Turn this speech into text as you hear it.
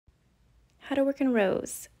how to work in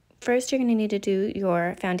rows. First, you're going to need to do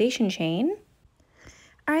your foundation chain.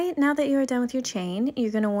 All right, now that you're done with your chain,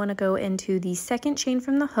 you're going to want to go into the second chain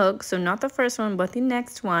from the hook, so not the first one, but the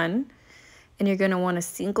next one. And you're going to want to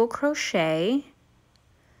single crochet.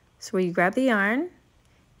 So where you grab the yarn,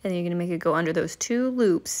 and you're going to make it go under those 2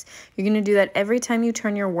 loops. You're going to do that every time you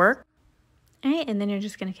turn your work. All right, and then you're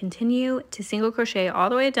just going to continue to single crochet all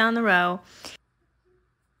the way down the row.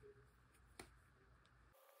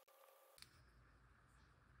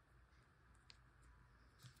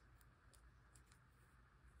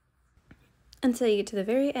 Until you get to the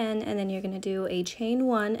very end, and then you're going to do a chain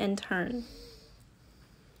 1 and turn.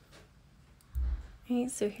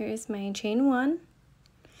 Alright, so here's my chain 1, and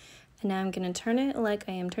now I'm going to turn it like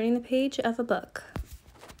I am turning the page of a book.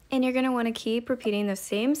 And you're going to want to keep repeating the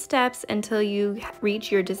same steps until you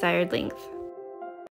reach your desired length.